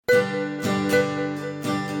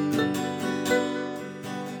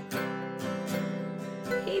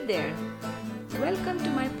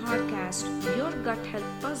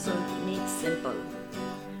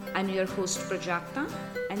host Prajakta,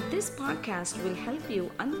 and this podcast will help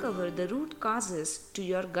you uncover the root causes to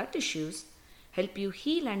your gut issues, help you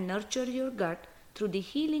heal and nurture your gut through the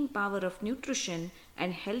healing power of nutrition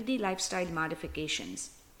and healthy lifestyle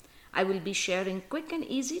modifications. I will be sharing quick and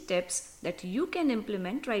easy tips that you can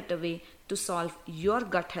implement right away to solve your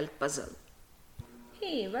gut health puzzle.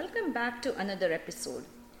 Hey, welcome back to another episode.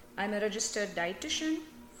 I'm a registered dietitian,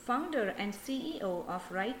 founder and CEO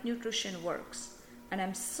of Right Nutrition Works, and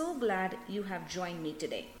I'm so glad you have joined me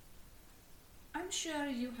today. I'm sure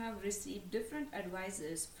you have received different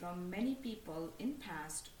advices from many people in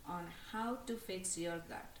past on how to fix your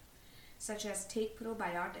gut, such as take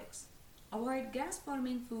probiotics, avoid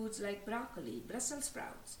gas-forming foods like broccoli, Brussels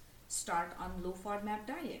sprouts, start on low FODMAP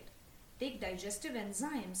diet, take digestive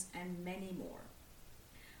enzymes, and many more.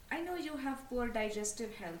 I know you have poor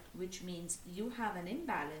digestive health, which means you have an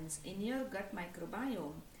imbalance in your gut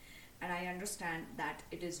microbiome, and I understand that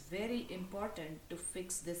it is very important to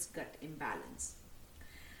fix this gut imbalance.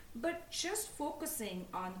 But just focusing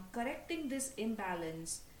on correcting this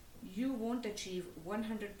imbalance, you won't achieve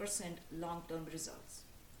 100% long-term results.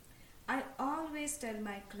 I always tell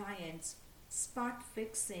my clients, spot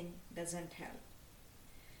fixing doesn't help.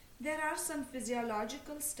 There are some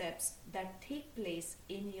physiological steps that take place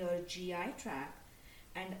in your GI tract,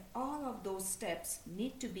 and all of those steps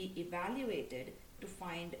need to be evaluated to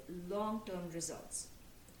find long-term results.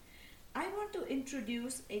 I want to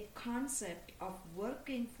introduce a concept of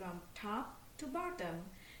working from top to bottom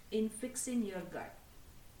in fixing your gut.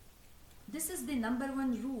 This is the number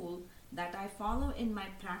one rule that I follow in my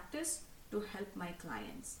practice to help my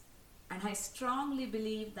clients. And I strongly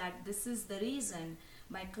believe that this is the reason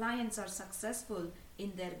my clients are successful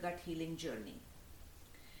in their gut healing journey.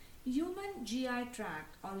 Human GI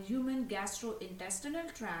tract or human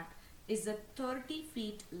gastrointestinal tract is a 30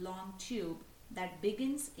 feet long tube that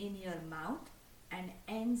begins in your mouth and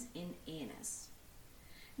ends in anus.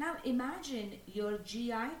 Now imagine your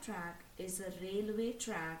GI tract is a railway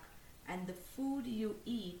track and the food you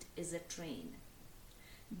eat is a train.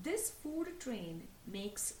 This food train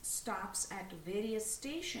makes stops at various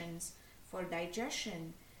stations for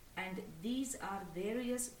digestion, and these are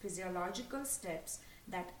various physiological steps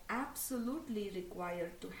that absolutely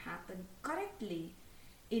require to happen correctly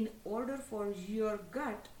in order for your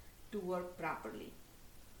gut to work properly.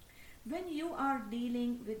 When you are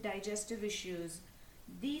dealing with digestive issues,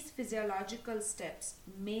 these physiological steps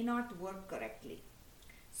may not work correctly.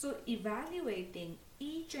 So evaluating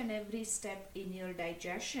each and every step in your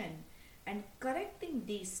digestion and correcting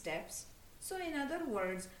these steps, so in other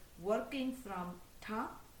words, working from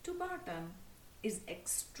top to bottom, is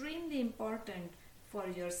extremely important for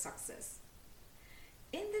your success.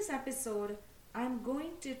 In this episode, I'm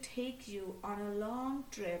going to take you on a long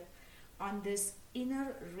trip on this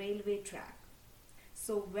inner railway track.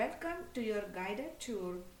 So welcome to your guided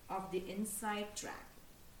tour of the inside track.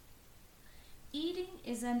 Eating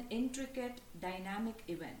is an intricate, dynamic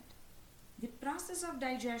event. The process of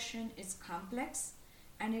digestion is complex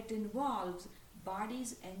and it involves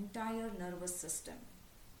body's entire nervous system.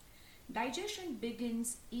 Digestion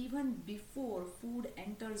begins even before food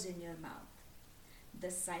enters in your mouth.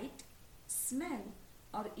 The sight, smell,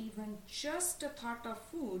 or even just a thought of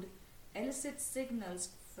food elicits signals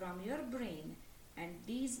from your brain, and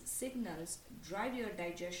these signals drive your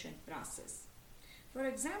digestion process. For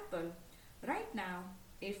example, right now,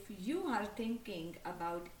 if you are thinking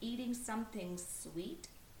about eating something sweet,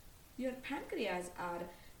 your pancreas are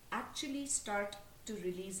actually start to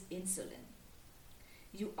release insulin.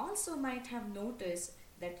 You also might have noticed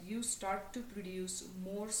that you start to produce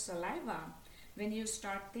more saliva when you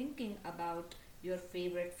start thinking about your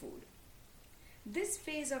favorite food. This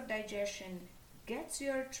phase of digestion gets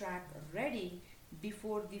your tract ready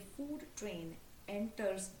before the food train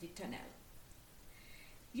enters the tunnel.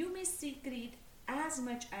 You may secrete as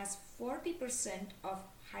much as 40% of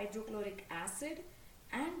hydrochloric acid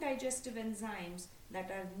and digestive enzymes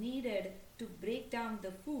that are needed to break down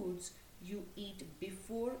the foods you eat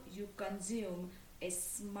before you consume a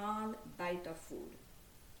small bite of food.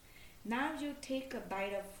 Now you take a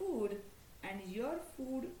bite of food and your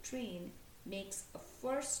food train makes a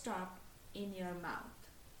first stop in your mouth.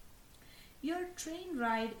 Your train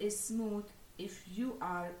ride is smooth if you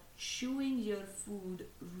are chewing your food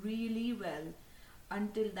really well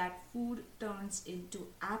until that food turns into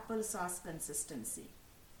applesauce consistency.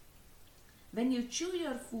 When you chew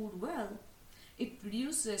your food well, it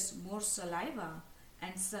produces more saliva,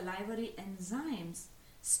 and salivary enzymes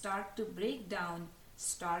start to break down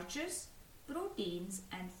starches, proteins,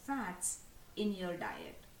 and fats in your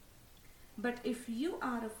diet. But if you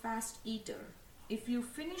are a fast eater, if you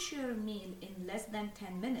finish your meal in less than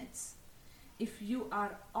 10 minutes, if you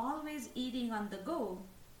are always eating on the go,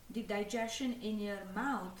 the digestion in your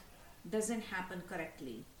mouth doesn't happen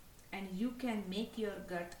correctly and you can make your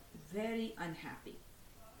gut very unhappy.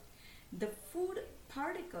 The food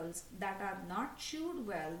particles that are not chewed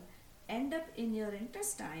well end up in your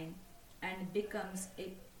intestine and becomes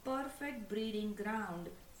a perfect breeding ground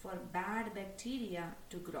for bad bacteria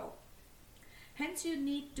to grow. Hence you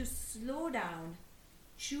need to slow down,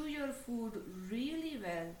 chew your food really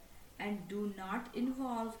well, and do not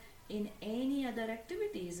involve in any other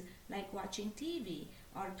activities like watching TV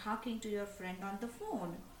or talking to your friend on the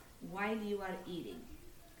phone while you are eating.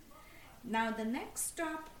 Now the next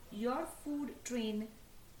stop your food train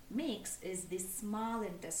makes is the small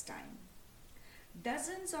intestine.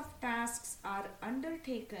 Dozens of tasks are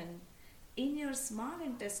undertaken in your small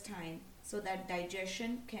intestine so that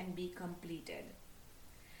digestion can be completed.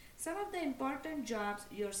 Some of the important jobs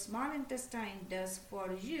your small intestine does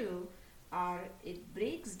for you are it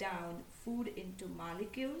breaks down food into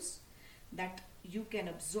molecules that you can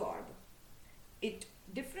absorb. It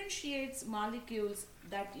differentiates molecules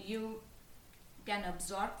that you can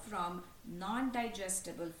absorb from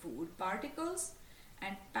non-digestible food particles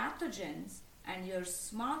and pathogens, and your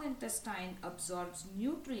small intestine absorbs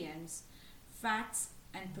nutrients, fats,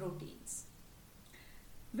 and proteins.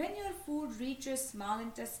 When your food reaches small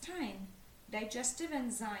intestine, digestive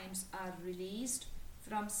enzymes are released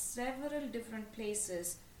from several different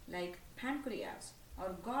places like pancreas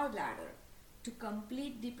or gallbladder to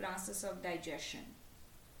complete the process of digestion.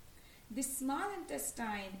 The small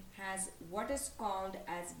intestine has what is called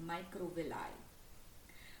as microvilli.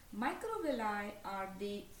 Microvilli are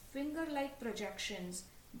the finger-like projections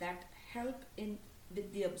that help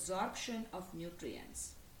with the absorption of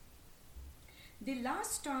nutrients. The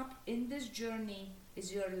last stop in this journey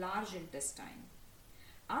is your large intestine.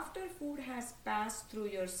 After food has passed through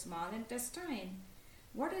your small intestine,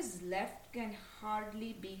 what is left can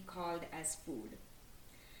hardly be called as food.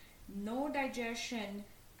 No digestion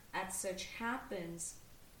as such happens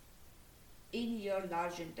in your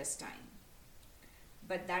large intestine.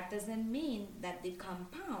 But that doesn't mean that the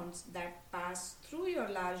compounds that pass through your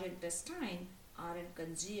large intestine aren't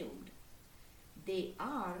consumed. They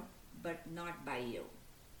are, but not by you.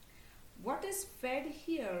 What is fed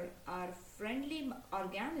here are friendly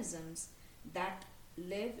organisms that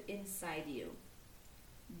live inside you.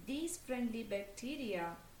 These friendly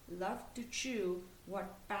bacteria love to chew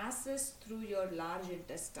what passes through your large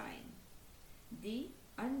intestine. The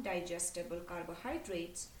undigestible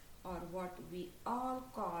carbohydrates, or what we all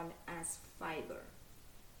call as fiber.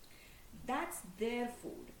 That's their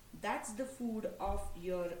food. That's the food of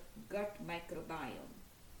your gut microbiome.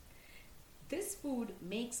 This food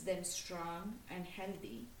makes them strong and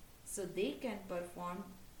healthy so they can perform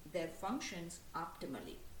their functions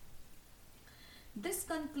optimally. This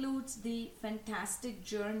concludes the fantastic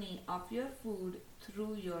journey of your food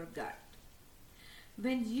through your gut.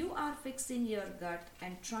 When you are fixing your gut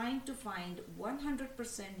and trying to find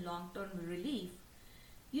 100% long-term relief,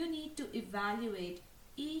 you need to evaluate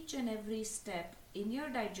each and every step in your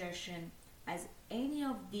digestion, as any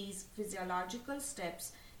of these physiological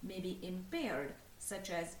steps may be impaired, such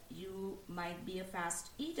as you might be a fast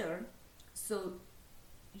eater, so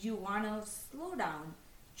you want to slow down,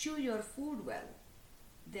 chew your food well.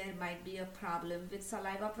 There might be a problem with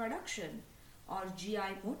saliva production or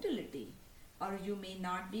GI motility, or you may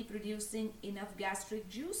not be producing enough gastric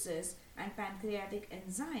juices and pancreatic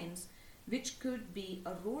enzymes, which could be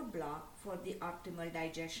a roadblock for the optimal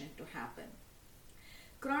digestion to happen.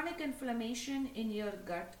 Chronic inflammation in your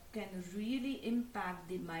gut can really impact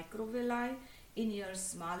the microvilli in your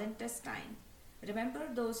small intestine. Remember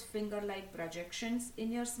those finger-like projections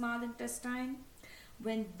in your small intestine?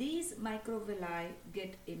 When these microvilli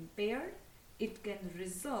get impaired, it can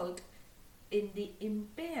result in the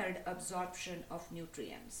impaired absorption of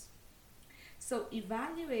nutrients. So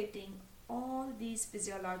evaluating all these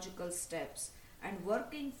physiological steps and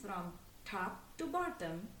working from top to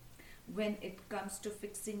bottom when it comes to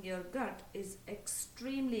fixing your gut is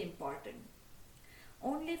extremely important.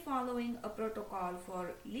 Only following a protocol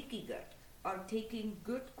for leaky gut or taking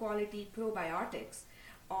good quality probiotics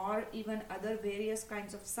or even other various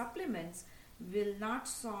kinds of supplements will not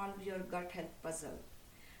solve your gut health puzzle.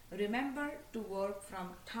 Remember to work from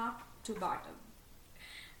top to bottom.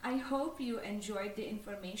 I hope you enjoyed the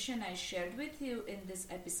information I shared with you in this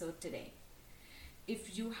episode today.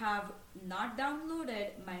 If you have not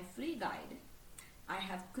downloaded my free guide, I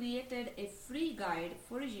have created a free guide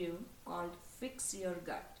for you called Fix Your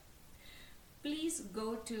Gut. Please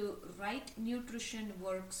go to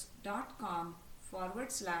rightnutritionworks.com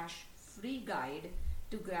righttrack.com/free guide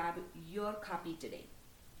to grab your copy today.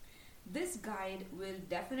 This guide will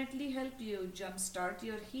definitely help you jumpstart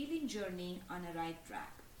your healing journey on a right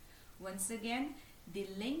track. Once again, the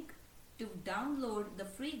link to download the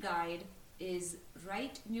free guide is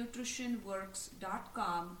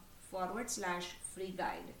rightnutritionworks.com/free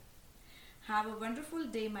guide. Have a wonderful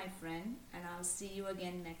day, my friend, and I'll see you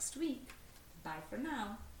again next week. Bye for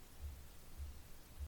now.